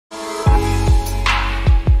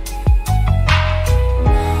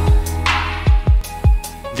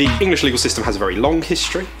The English legal system has a very long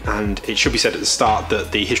history, and it should be said at the start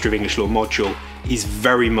that the History of English Law module is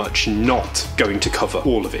very much not going to cover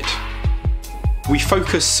all of it. We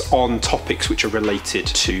focus on topics which are related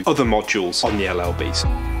to other modules on the LLBs.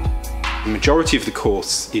 The majority of the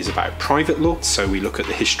course is about private law, so we look at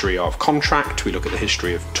the history of contract, we look at the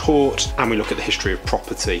history of tort, and we look at the history of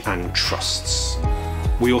property and trusts.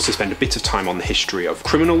 We also spend a bit of time on the history of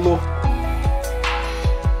criminal law.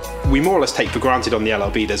 We more or less take for granted on the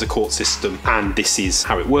LLB there's a court system and this is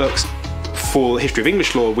how it works. For the history of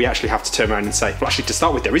English law, we actually have to turn around and say, well, actually, to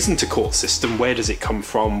start with, there isn't a court system. Where does it come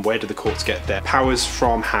from? Where do the courts get their powers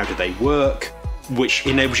from? How do they work? Which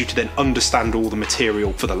enables you to then understand all the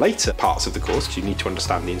material for the later parts of the course, because you need to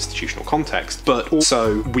understand the institutional context. But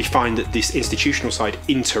also, we find that this institutional side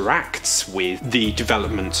interacts with the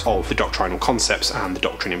development of the doctrinal concepts and the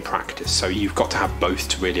doctrine in practice. So you've got to have both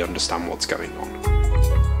to really understand what's going on.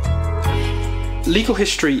 Legal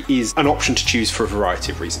history is an option to choose for a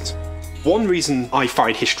variety of reasons. One reason I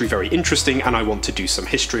find history very interesting and I want to do some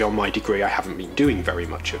history on my degree, I haven't been doing very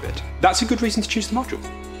much of it. That's a good reason to choose the module.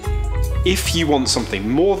 If you want something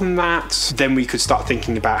more than that, then we could start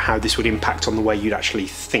thinking about how this would impact on the way you'd actually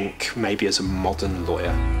think, maybe as a modern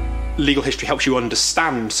lawyer. Legal history helps you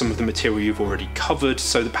understand some of the material you've already covered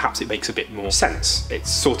so that perhaps it makes a bit more sense. It's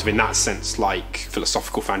sort of in that sense like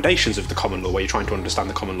philosophical foundations of the common law, where you're trying to understand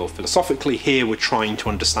the common law philosophically. Here we're trying to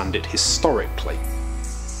understand it historically.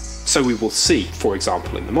 So we will see, for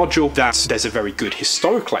example, in the module, that there's a very good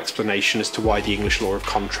historical explanation as to why the English law of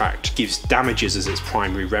contract gives damages as its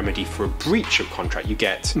primary remedy for a breach of contract. You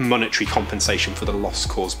get monetary compensation for the loss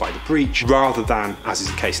caused by the breach, rather than, as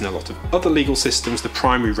is the case in a lot of other legal systems, the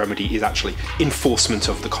primary remedy is actually enforcement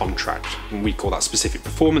of the contract. And we call that specific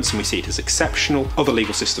performance, and we see it as exceptional. Other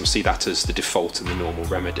legal systems see that as the default and the normal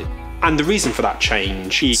remedy. And the reason for that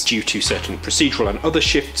change is due to certain procedural and other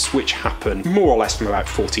shifts which happen more or less from about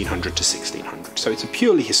 1400 to 1600. So it's a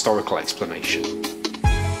purely historical explanation.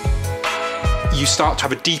 You start to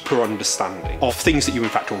have a deeper understanding of things that you in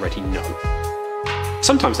fact already know.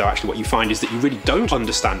 Sometimes though, actually what you find is that you really don't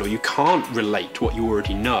understand, or you can't relate what you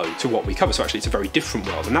already know to what we cover. So actually it's a very different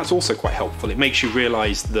world, and that's also quite helpful. It makes you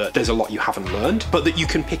realise that there's a lot you haven't learned, but that you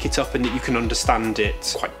can pick it up and that you can understand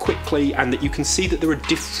it quite quickly, and that you can see that there are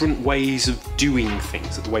different ways of doing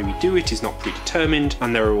things, that the way we do it is not predetermined,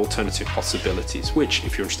 and there are alternative possibilities, which,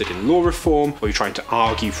 if you're interested in law reform, or you're trying to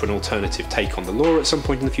argue for an alternative take on the law at some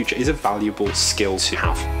point in the future, is a valuable skill to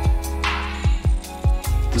have.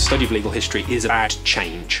 The study of legal history is about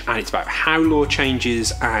change, and it's about how law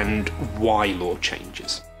changes and why law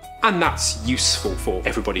changes. And that's useful for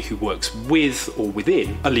everybody who works with or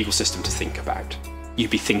within a legal system to think about.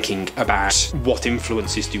 You'd be thinking about what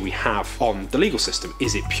influences do we have on the legal system?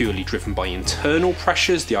 Is it purely driven by internal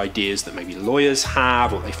pressures, the ideas that maybe lawyers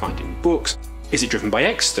have or they find in books? Is it driven by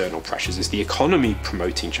external pressures? Is the economy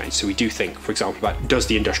promoting change? So we do think, for example, about, does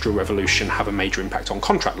the Industrial Revolution have a major impact on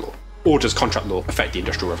contract law? Or does contract law affect the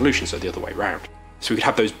Industrial Revolution, so the other way around? So we could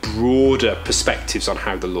have those broader perspectives on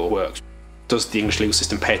how the law works. Does the English legal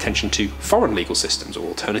system pay attention to foreign legal systems or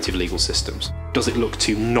alternative legal systems? Does it look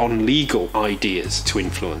to non-legal ideas to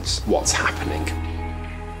influence what's happening?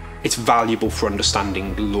 It's valuable for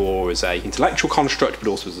understanding law as an intellectual construct, but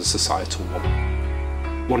also as a societal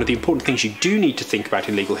one. One of the important things you do need to think about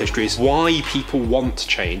in legal history is why people want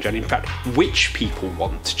change, and in fact, which people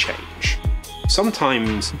want change.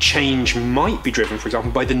 Sometimes change might be driven, for example,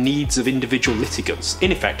 by the needs of individual litigants.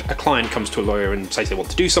 In effect, a client comes to a lawyer and says they want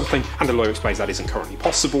to do something, and the lawyer explains that isn't currently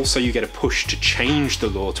possible, so you get a push to change the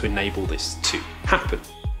law to enable this to happen.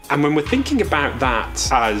 And when we're thinking about that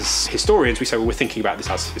as historians, we say, well, we're thinking about this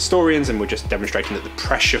as historians, and we're just demonstrating that the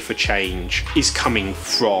pressure for change is coming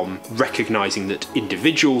from recognising that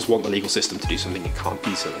individuals want the legal system to do something it can't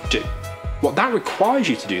easily do. What that requires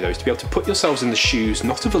you to do, though, is to be able to put yourselves in the shoes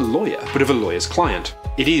not of a lawyer, but of a lawyer's client.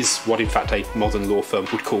 It is what, in fact, a modern law firm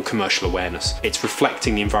would call commercial awareness. It's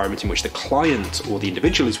reflecting the environment in which the client or the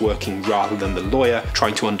individual is working rather than the lawyer,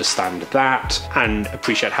 trying to understand that and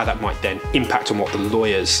appreciate how that might then impact on what the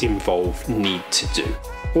lawyers involved need to do.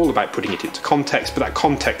 All about putting it into context, but that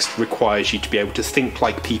context requires you to be able to think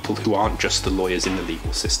like people who aren't just the lawyers in the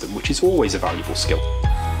legal system, which is always a valuable skill.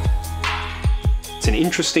 It's an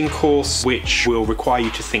interesting course which will require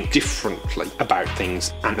you to think differently about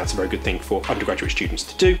things, and that's a very good thing for undergraduate students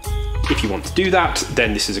to do. If you want to do that,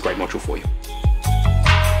 then this is a great module for you.